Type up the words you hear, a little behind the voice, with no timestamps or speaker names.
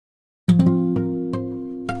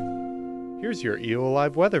here's your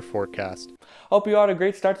EOAlive weather forecast. Hope you all had a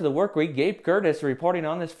great start to the work week. Gabe Curtis reporting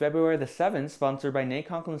on this February the 7th, sponsored by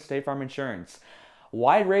Conklin State Farm Insurance.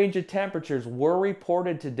 Wide range of temperatures were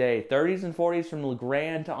reported today, 30s and 40s from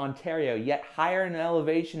LeGrand to Ontario, yet higher in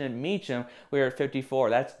elevation at Meacham, we are at 54.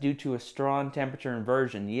 That's due to a strong temperature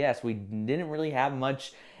inversion. Yes, we didn't really have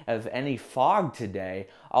much of any fog today,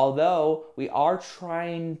 although we are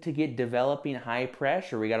trying to get developing high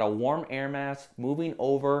pressure. We got a warm air mass moving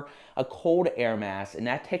over a cold air mass, and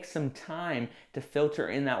that takes some time to filter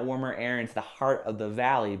in that warmer air into the heart of the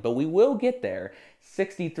valley, but we will get there.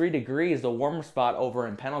 63 degrees, the warmer spot over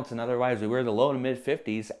in Pendleton. Otherwise, we were the low to mid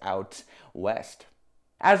 50s out west.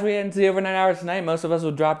 As we head into the overnight hours tonight, most of us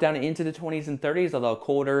will drop down into the 20s and 30s, although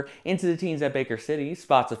colder into the teens at Baker City.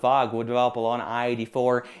 Spots of fog will develop along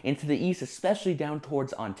I-84 into the east, especially down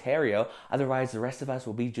towards Ontario. Otherwise, the rest of us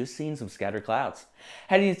will be just seeing some scattered clouds.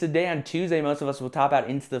 Heading into today on Tuesday, most of us will top out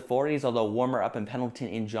into the 40s, although warmer up in Pendleton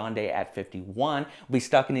in John Day at 51. We'll be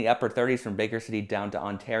stuck in the upper 30s from Baker City down to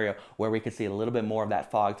Ontario, where we could see a little bit more of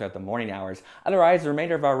that fog throughout the morning hours. Otherwise, the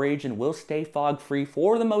remainder of our region will stay fog-free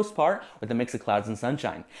for the most part, with a mix of clouds and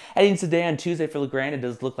sunshine. Heading today on Tuesday for LeGrand, it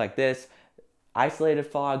does look like this. Isolated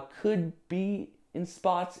fog could be in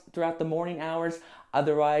spots throughout the morning hours.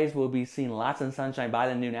 Otherwise, we'll be seeing lots of sunshine by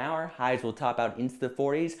the noon hour. Highs will top out into the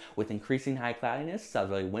 40s with increasing high cloudiness.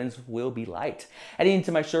 Southerly winds will be light. Heading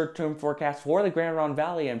into my short-term forecast for the Grand Ronde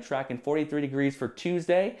Valley, I'm tracking 43 degrees for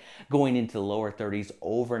Tuesday, going into the lower 30s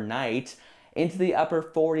overnight. Into the upper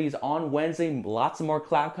 40s on Wednesday, lots of more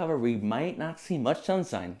cloud cover. We might not see much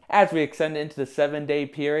sunshine. As we extend into the 7-day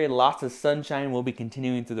period, lots of sunshine will be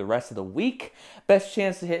continuing through the rest of the week. Best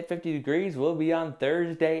chance to hit 50 degrees will be on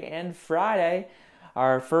Thursday and Friday.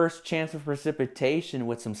 Our first chance of precipitation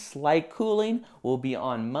with some slight cooling will be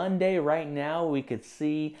on Monday. Right now, we could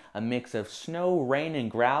see a mix of snow, rain, and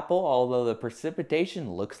graupel, although the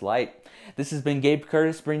precipitation looks light. This has been Gabe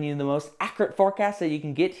Curtis bringing you the most accurate forecast that you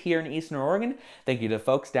can get here in Eastern Oregon. Thank you to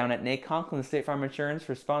folks down at Conklin State Farm Insurance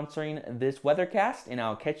for sponsoring this weathercast, and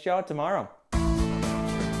I'll catch y'all tomorrow.